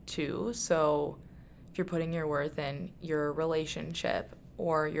too. So if you're putting your worth in your relationship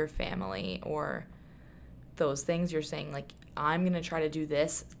or your family or those things, you're saying, like, I'm going to try to do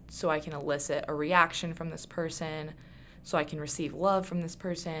this so I can elicit a reaction from this person, so I can receive love from this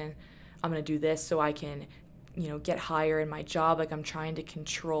person. I'm going to do this so I can, get higher in my job. Like, I'm trying to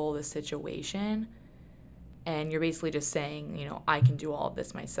control the situation. And you're basically just saying, I can do all of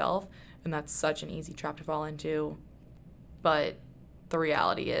this myself. And that's such an easy trap to fall into. But the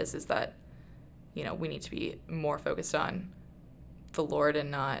reality is that, we need to be more focused on the Lord and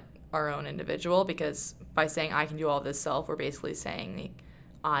not our own individual, because by saying I can do all of this self, we're basically saying, like,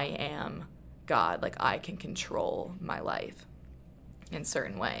 I am God. Like, I can control my life in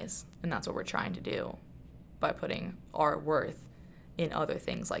certain ways. And that's what we're trying to do by putting our worth in other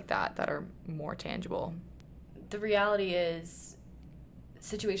things like that are more tangible. The reality is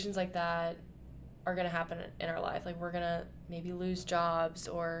situations like that are going to happen in our life. Like, we're going to maybe lose jobs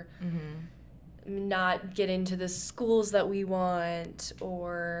or not get into the schools that we want,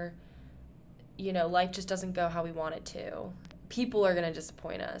 or, life just doesn't go how we want it to. People are going to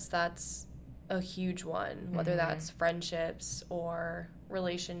disappoint us. That's a huge one, whether that's friendships or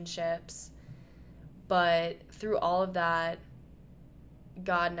relationships. But through all of that,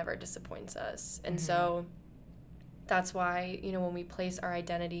 God never disappoints us. And so that's why, when we place our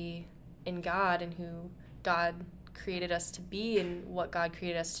identity in God and who God created us to be and what God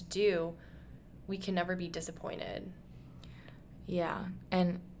created us to do, we can never be disappointed. Yeah.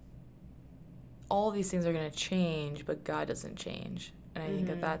 And all of these things are going to change, but God doesn't change. And I think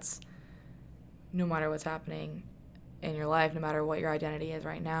that that's, no matter what's happening in your life, no matter what your identity is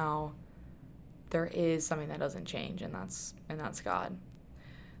right now, there is something that doesn't change, and that's God.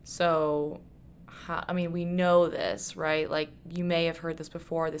 So, we know this, right? Like, you may have heard this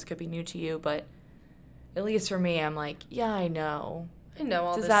before. This could be new to you, but at least for me, I'm like, yeah, I know. I know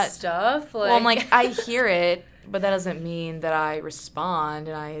all this stuff. Well, I'm like, I hear it, but that doesn't mean that I respond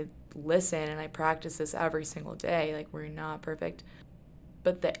and I listen and I practice this every single day. Like, we're not perfect.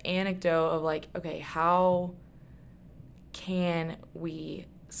 But the anecdote of, like, okay, how can we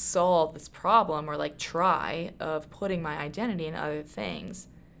solve this problem, or, like, try of putting my identity in other things?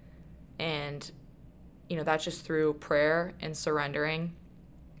 And, that's just through prayer and surrendering.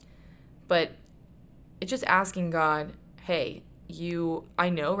 But it's just asking God, hey, I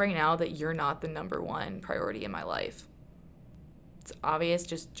know right now that you're not the number one priority in my life. It's obvious,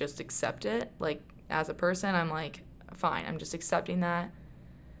 just accept it. Like, as a person, I'm like, fine, I'm just accepting that.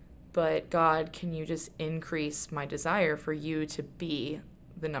 But God, can you just increase my desire for you to be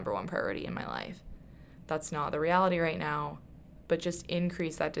the number one priority in my life? That's not the reality right now, but just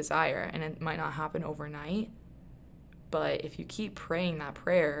increase that desire. And it might not happen overnight, but if you keep praying that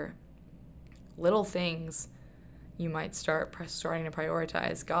prayer, little things, you might starting to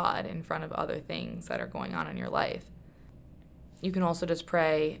prioritize God in front of other things that are going on in your life. You can also just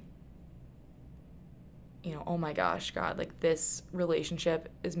pray, oh my gosh, God, like, this relationship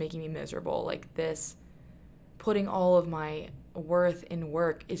is making me miserable. Like, this, putting all of my worth in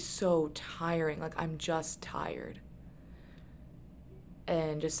work is so tiring. Like, I'm just tired.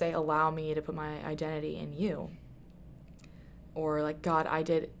 And just say, allow me to put my identity in you. Or, like, God, I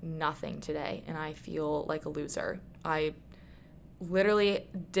did nothing today and I feel like a loser. I literally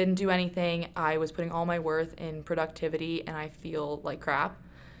didn't do anything. I was putting all my worth in productivity and I feel like crap.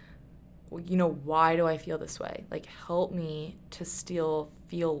 Why do I feel this way? Like, help me to still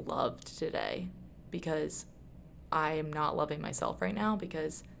feel loved today, because I am not loving myself right now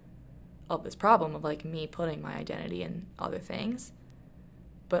because of this problem of, like, me putting my identity in other things.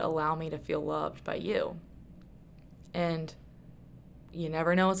 But allow me to feel loved by you. And you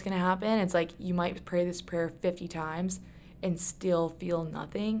never know what's going to happen. It's like you might pray this prayer 50 times and still feel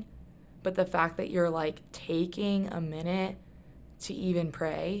nothing. But the fact that you're like taking a minute to even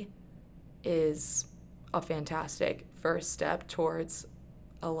pray is a fantastic first step towards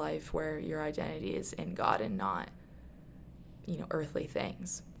a life where your identity is in God and not, earthly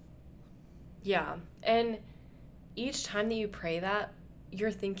things. Yeah. And each time that you pray that,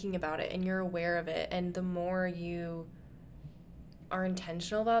 you're thinking about it and you're aware of it. And the more you are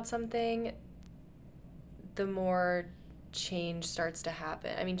intentional about something, the more change starts to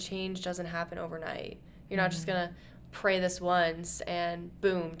happen. I mean, change doesn't happen overnight. You're not just going to pray this once and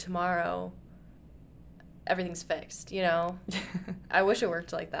boom, tomorrow everything's fixed, I wish it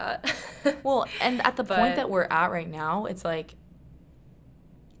worked like that. Well, and at the point that we're at right now, it's like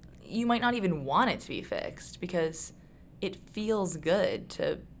you might not even want it to be fixed because it feels good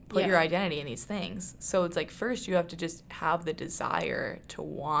to put your identity in these things. So it's like first you have to just have the desire to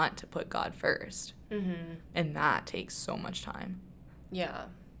want to put God first. Mm-hmm. And that takes so much time. Yeah.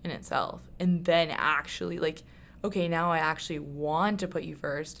 In itself. And then actually okay, now I actually want to put you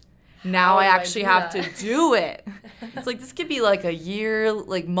first. Now I actually have to do it. It's like this could be like a year,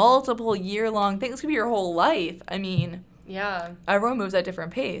 like multiple year-long thing. This could be your whole life. I mean, yeah, everyone moves at a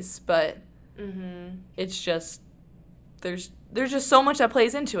different pace, but it's just there's just so much that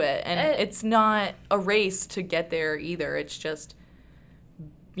plays into it, and it's not a race to get there either. It's just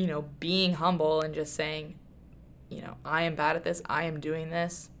being humble and just saying, I am bad at this. I am doing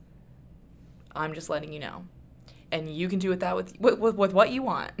this. I'm just letting you know. And you can do with that with what you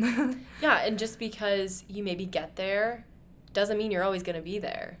want. Yeah, and just because you maybe get there doesn't mean you're always going to be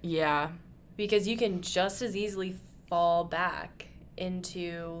there. Yeah. Because you can just as easily fall back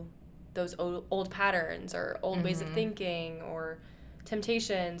into those old patterns or old ways of thinking or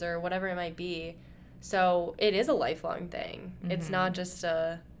temptations or whatever it might be. So it is a lifelong thing. Mm-hmm. It's not just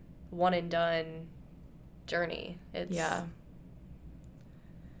a one and done journey. It's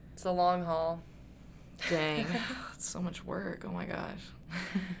a long haul. Dang. It's so much work. Oh my gosh.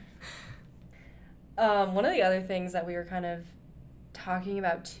 One of the other things that we were kind of talking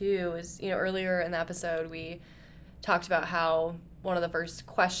about too is, earlier in the episode we talked about how one of the first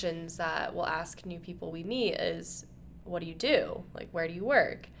questions that we'll ask new people we meet is, what do you do? Like, where do you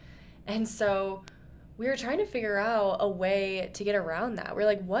work? And so we were trying to figure out a way to get around that. We're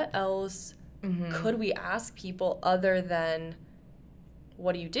like, what else could we ask people other than,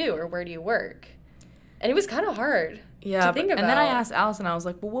 what do you do or where do you work? And it was kind of hard to think about. And then I asked Allison, I was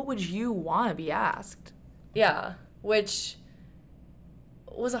like, well, what would you want to be asked? Yeah, which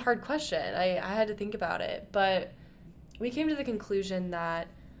was a hard question. I had to think about it. But we came to the conclusion that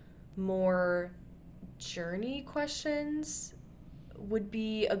more journey questions would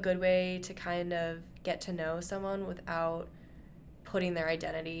be a good way to kind of get to know someone without putting their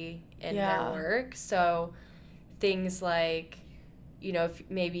identity in their work. So things like, if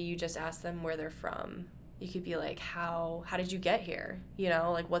maybe you just ask them where they're from, you could be like, how did you get here?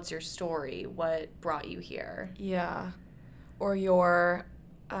 Like, what's your story? What brought you here? Yeah. Or you're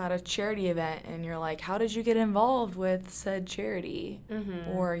at a charity event and you're like, how did you get involved with said charity?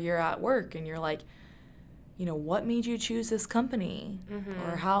 Mm-hmm. Or you're at work and you're like, what made you choose this company? Mm-hmm.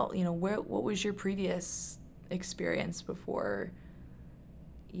 Or how, what was your previous experience before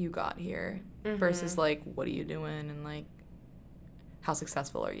you got here? Mm-hmm. Versus like, what are you doing? And like, how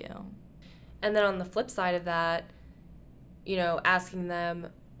successful are you? And then on the flip side of that, asking them,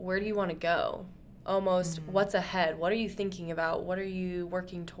 where do you want to go? Almost, what's ahead? What are you thinking about? What are you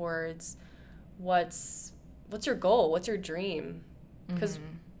working towards? What's your goal? What's your dream? Because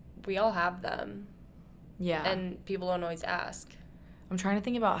we all have them. Yeah. And people don't always ask. I'm trying to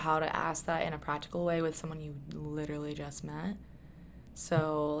think about how to ask that in a practical way with someone you literally just met.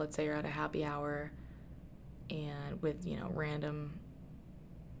 So let's say you're at a happy hour and with, random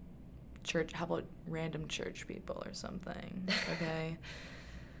church, how about random church people or something, okay?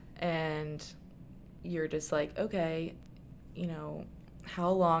 And you're just like, okay, how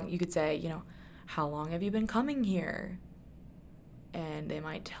long, you could say, how long have you been coming here? And they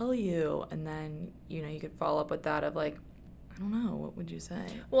might tell you, and then, you could follow up with that of like, I don't know, what would you say?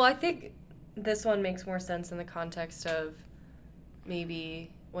 Well, I think this one makes more sense in the context of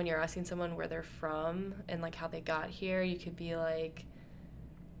maybe when you're asking someone where they're from and like how they got here, you could be like,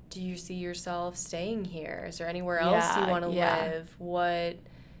 do you see yourself staying here? Is there anywhere else you want to live? What,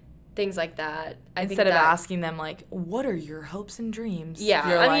 things like that. Instead of asking them like, what are your hopes and dreams? Yeah,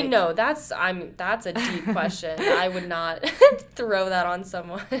 I mean, no, that's a deep question. I would not throw that on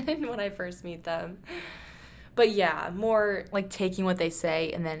someone when I first meet them. But yeah, more like taking what they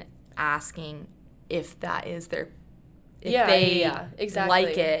say and then asking if that is their if Yeah, they yeah, exactly.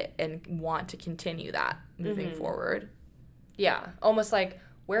 like it and want to continue that moving forward. Yeah, almost like,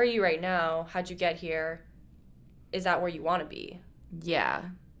 where are you right now? How'd you get here? Is that where you want to be? Yeah.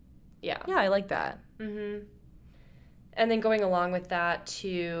 Yeah. Yeah, I like that. Mm-hmm. And then going along with that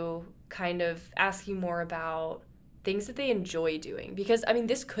to kind of asking more about things that they enjoy doing. Because, I mean,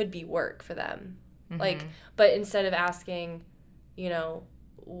 this could be work for them. Like, but instead of asking, you know,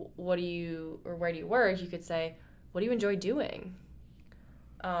 what do you, or where do you work, you could say, what do you enjoy doing?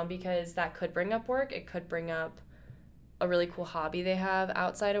 Because that could bring up work. It could bring up a really cool hobby they have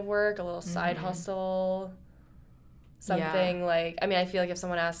outside of work, a little side hustle, something like, I mean, I feel like if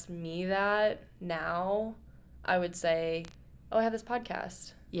someone asked me that now, I would say, oh, I have this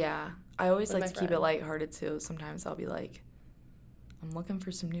podcast. Yeah. I always like to keep it friend. lighthearted too. Sometimes I'll be like, I'm looking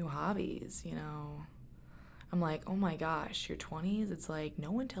for some new hobbies, you know. I'm like, oh my gosh, your 20s? It's like,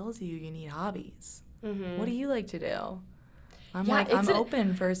 no one tells you you need hobbies. What do you like to do? I'm like, I'm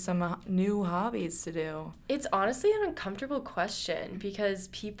open for some new hobbies to do. It's honestly an uncomfortable question because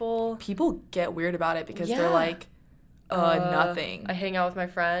people get weird about it because they're like, nothing. I hang out with my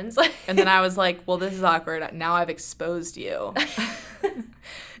friends. And then I was like, well, this is awkward. Now I've exposed you.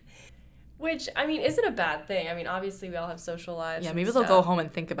 Which, I mean, isn't a bad thing. I mean, obviously we all have social lives. Yeah, maybe they'll go home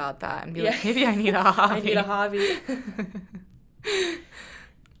and think about that and be like, maybe I need a hobby. I need a hobby.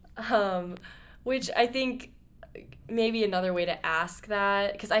 Which I think maybe another way to ask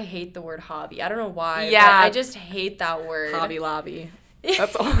that, because I hate the word hobby. I don't know why. Yeah. But I just hate that word. Hobby Lobby.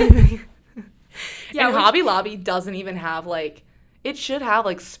 That's all I think. Yeah, and Hobby Lobby doesn't even have, like, it should have,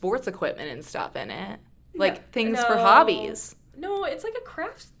 like, sports equipment and stuff in it. Like, things for hobbies. No, it's like a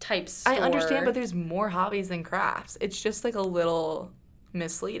craft type store. I understand, but there's more hobbies than crafts. It's just, like, a little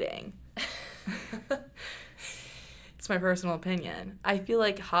misleading. It's my personal opinion. I feel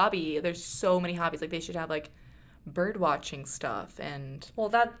like there's so many hobbies. Like, they should have, like, bird watching stuff and... Well,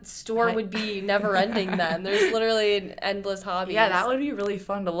 that store would be never ending then. There's literally an endless hobbies. Yeah, that would be really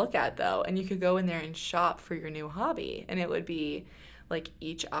fun to look at, though. And you could go in there and shop for your new hobby. And it would be, like,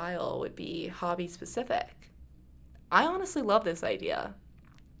 each aisle would be hobby specific. I honestly love this idea.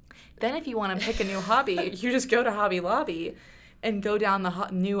 Then if you want to pick a new hobby, you just go to Hobby Lobby and go down the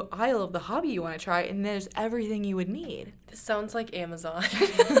new aisle of the hobby you want to try, and there's everything you would need. This sounds like Amazon.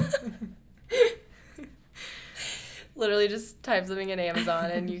 Literally just type something in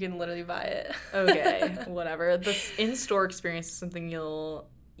Amazon and you can literally buy it. Okay, whatever. The in-store experience is something you'll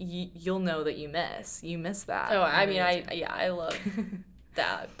know that you miss. You miss that. Oh, I mean, I love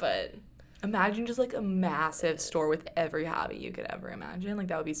that, but... Imagine just, like, a massive store with every hobby you could ever imagine. Like,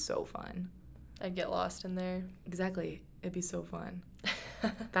 that would be so fun. I'd get lost in there. Exactly. It'd be so fun.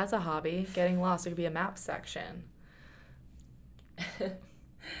 That's a hobby. Getting lost. There could be a map section.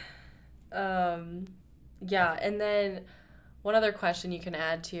 Yeah, and then one other question you can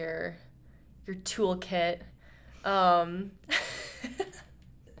add to your toolkit.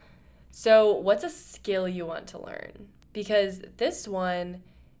 So what's a skill you want to learn? Because this one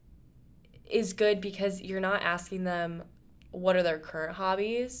is good because you're not asking them what are their current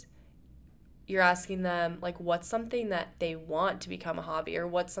hobbies. You're asking them, like, what's something that they want to become a hobby or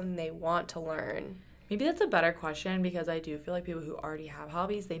what's something they want to learn. Maybe that's a better question because I do feel like people who already have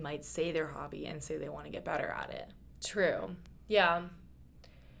hobbies, they might say their hobby and say they want to get better at it. True. Yeah.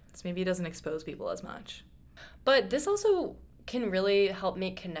 So maybe it doesn't expose people as much. But this also can really help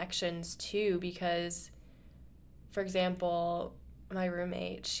make connections too because, for example, my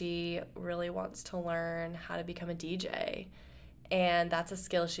roommate, she really wants to learn how to become a DJ. And that's a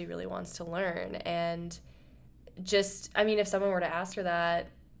skill she really wants to learn. And just, I mean, if someone were to ask her that,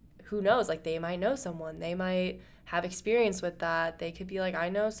 who knows? Like, they might know someone. They might have experience with that. They could be like, I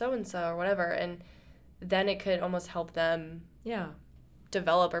know so-and-so or whatever. And then it could almost help them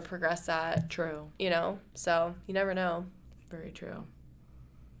develop or progress that. True. You know? So you never know. Very true.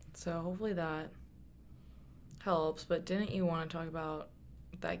 So hopefully that helps. But didn't you want to talk about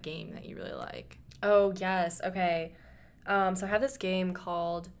that game that you really like? Oh, yes. Okay. So I have this game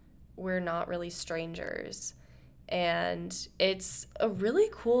called We're Not Really Strangers. And it's a really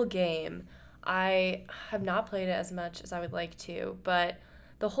cool game. I have not played it as much as I would like to, but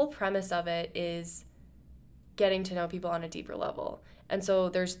the whole premise of it is getting to know people on a deeper level. And so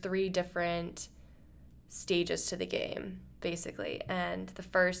there's 3 different stages to the game, basically. And the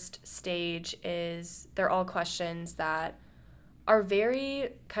first stage is they're all questions that are very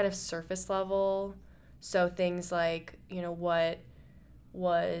kind of surface level. So things like, you know, what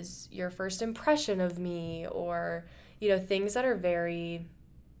was your first impression of me, or, you know, things that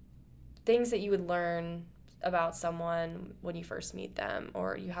you would learn about someone when you first meet them,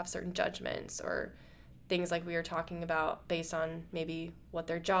 or you have certain judgments or things like we were talking about based on maybe what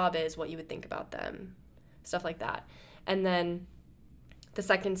their job is, what you would think about them, stuff like that. And then the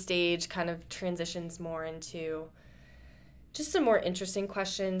second stage kind of transitions more into just some more interesting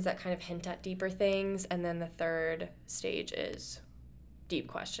questions that kind of hint at deeper things. And then the third stage is deep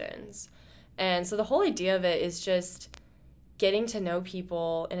questions. And so the whole idea of it is just getting to know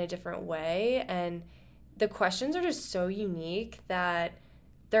people in a different way. And the questions are just so unique that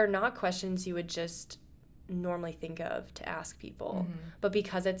they're not questions you would just normally think of to ask people. Mm-hmm. But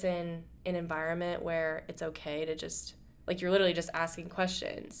because it's in an environment where it's okay to just, like, you're literally just asking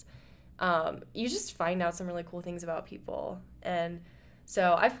questions, you just find out some really cool things about people. And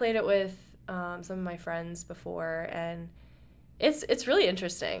so I've played it with some of my friends before, and it's really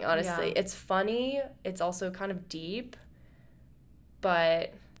interesting, honestly. Yeah. It's funny. It's also kind of deep,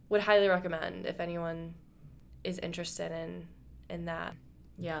 but would highly recommend if anyone is interested in that.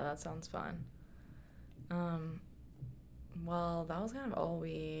 Yeah, that sounds fun. Well, that was kind of all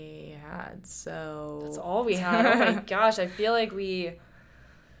we had, so... That's all we had. Oh my gosh, I feel like we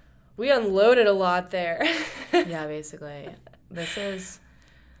unloaded a lot there. Yeah, basically. This is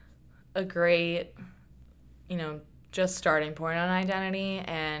a great, just starting point on identity,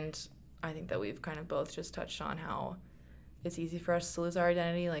 and I think that we've kind of both just touched on how it's easy for us to lose our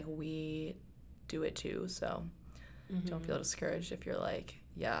identity. Like, we do it too, so don't feel discouraged if you're like,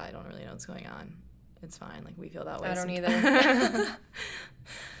 yeah, I don't really know what's going on. It's fine. Like, we feel that way. I don't either.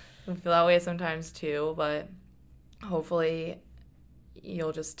 We feel that way sometimes too, but hopefully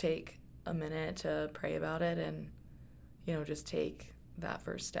you'll just take a minute to pray about it and, just take that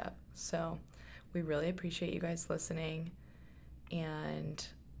first step. So we really appreciate you guys listening, and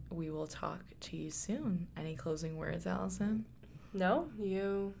we will talk to you soon. Any closing words, Allison? No,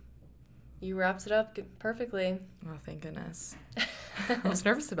 you wrapped it up perfectly. Oh, thank goodness. I was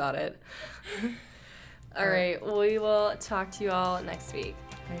nervous about it. All right, we will talk to you all next week.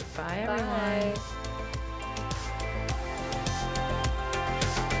 All right, bye, everyone. Bye.